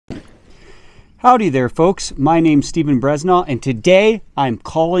Howdy there, folks. My name's Stephen Bresnaugh, and today I'm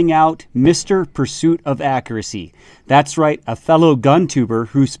calling out Mr. Pursuit of Accuracy. That's right, a fellow gun tuber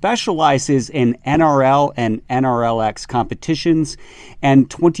who specializes in NRL and NRLX competitions and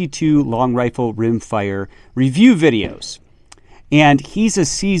 .22 long rifle rimfire review videos. And he's a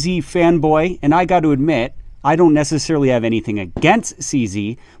CZ fanboy, and I got to admit, I don't necessarily have anything against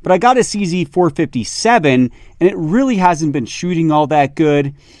CZ, but I got a CZ 457, and it really hasn't been shooting all that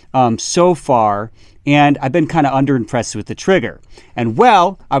good so far, and I've been kind of underimpressed with the trigger. And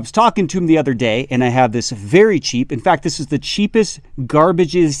well, I was talking to him the other day, and I have this very cheap, in fact, this is the cheapest,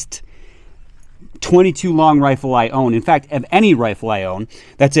 garbagest .22 long rifle I own. In fact, of any rifle I own.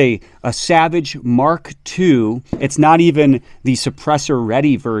 That's a Savage Mark II. It's not even the suppressor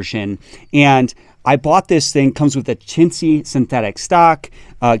ready version, and I bought this thing, comes with a chintzy synthetic stock,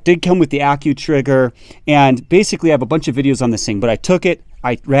 did come with the Accu trigger, and basically I have a bunch of videos on this thing, but I took it,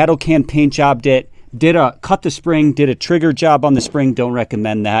 I rattle can paint jobbed it, cut the spring, did a trigger job on the spring, don't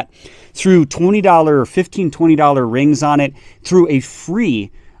recommend that, threw $20 or $15, $20 rings on it, threw a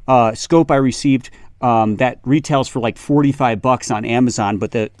free scope I received that retails for like 45 bucks on Amazon, but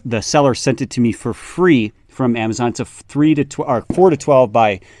the seller sent it to me for free from Amazon. It's a 4 to 12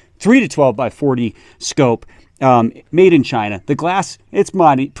 by 40 scope, made in China. The glass, it's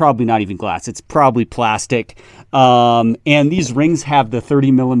probably not even glass. It's probably plastic. And these rings have the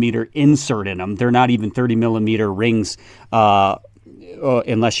 30 millimeter insert in them. They're not even 30 millimeter rings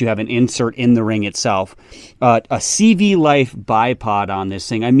unless you have an insert in the ring itself. A CV Life bipod on this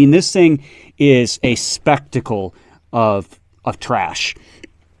thing. I mean, this thing is a spectacle of trash.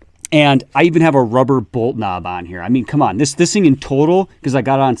 And I even have a rubber bolt knob on here. I mean, come on. This thing in total, because I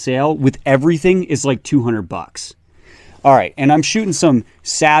got it on sale, with everything is like 200 bucks. All right, and I'm shooting some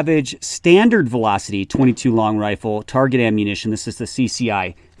Savage standard velocity .22 long rifle target ammunition. This is the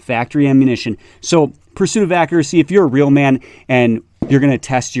CCI factory ammunition. So Pursuit of Accuracy, if you're a real man and you're going to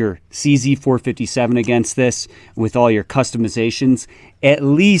test your CZ 457 against this with all your customizations, at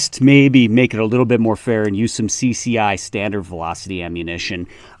least maybe make it a little bit more fair and use some CCI standard velocity ammunition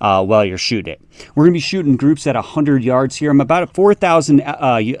while you're shooting it. We're going to be shooting groups at 100 yards here. I'm about at 4,000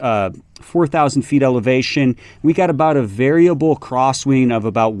 feet elevation. We got about a variable crosswind of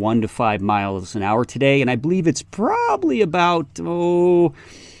about 1 to 5 miles an hour today, and I believe it's probably about,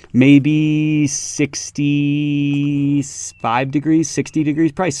 maybe 65 degrees, 60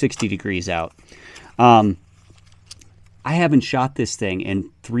 degrees, probably 60 degrees out. I haven't shot this thing in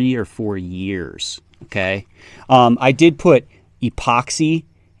 3 or 4 years, okay? I did put epoxy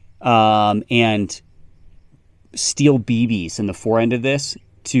and steel BBs in the fore end of this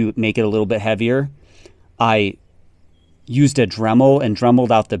to make it a little bit heavier. I used a Dremel and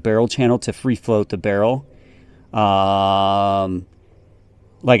dremeled out the barrel channel to free float the barrel.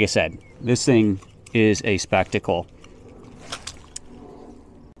 Like I said, this thing is a spectacle.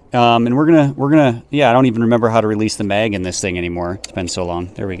 And we're gonna, yeah, I don't even remember how to release the mag in this thing anymore. It's been so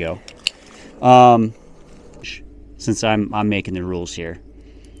long. There we go. Since I'm making the rules here,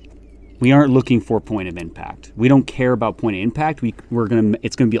 we aren't looking for point of impact. We don't care about point of impact.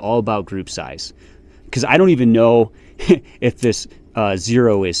 It's gonna be all about group size, because I don't even know if this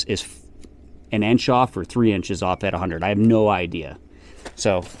zero is an inch off or 3 inches off at 100. I have no idea.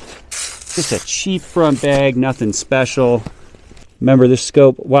 So, just a cheap front bag, nothing special. Remember this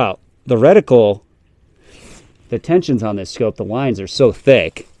scope, wow, the reticle, the tensions on this scope, the lines are so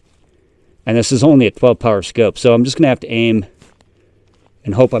thick. And this is only a 12 power scope, so I'm just gonna have to aim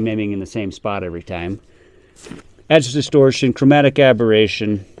and hope I'm aiming in the same spot every time. Edge distortion, chromatic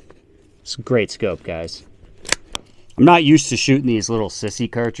aberration. It's a great scope, guys. I'm not used to shooting these little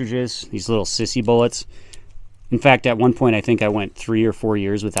sissy cartridges, these little sissy bullets. In fact, at one point, I think I went 3 or 4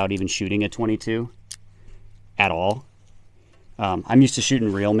 years without even shooting a .22 at all. I'm used to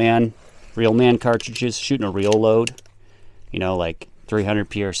shooting real man cartridges, shooting a real load, you know, like 300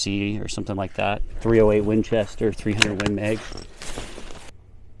 PRC or something like that, 308 Winchester, 300 Win Mag.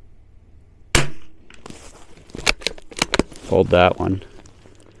 Hold that one.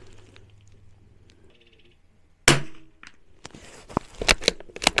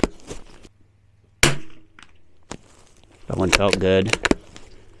 That one felt good.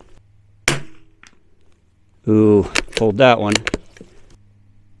 Ooh, pulled that one.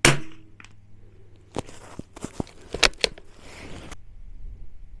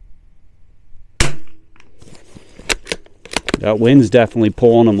 That wind's definitely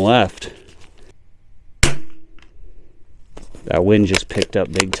pulling them left. That wind just picked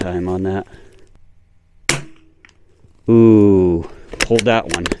up big time on that. Ooh, pulled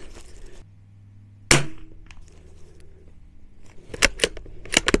that one.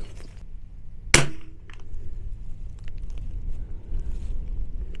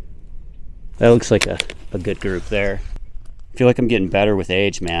 That looks like a good group there. I feel like I'm getting better with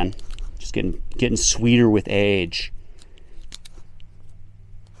age, man. Just getting sweeter with age.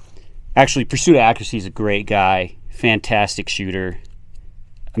 Actually, Pursuit of Accuracy is a great guy. Fantastic shooter.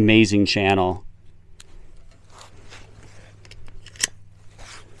 Amazing channel.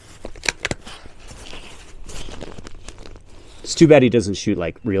 It's too bad he doesn't shoot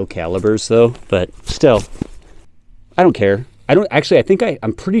like real calibers though, but still, I don't care.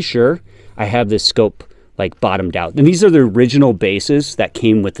 I'm pretty sure I have this scope like bottomed out. And these are the original bases that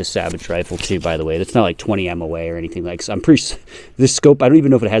came with the Savage rifle too, by the way. That's not like 20 MOA or anything like that. So I'm pretty, this scope, I don't even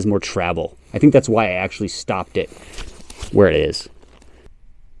know if it has more travel. I think that's why I actually stopped it where it is.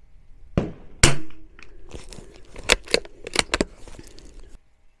 I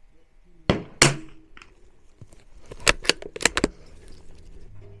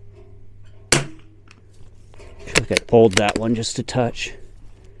feel like I pulled that one just a touch.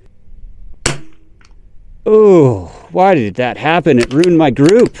 Oh, why did that happen? It ruined my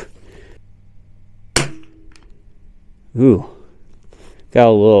group. Ooh, got a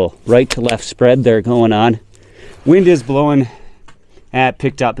little right to left spread there going on. Wind is blowing. It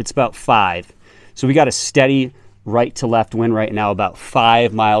picked up. It's about 5. So we got a steady right to left wind right now, about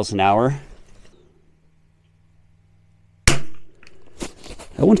 5 miles an hour.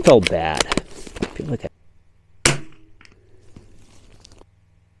 That one felt bad. I feel like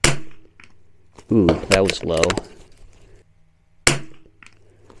ooh, that was low.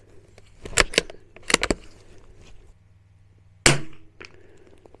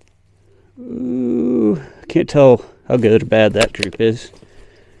 Ooh, can't tell how good or bad that group is.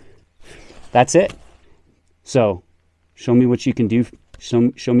 That's it. So, show me what you can do.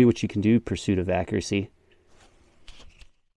 Show me what you can do, Pursuit of Accuracy.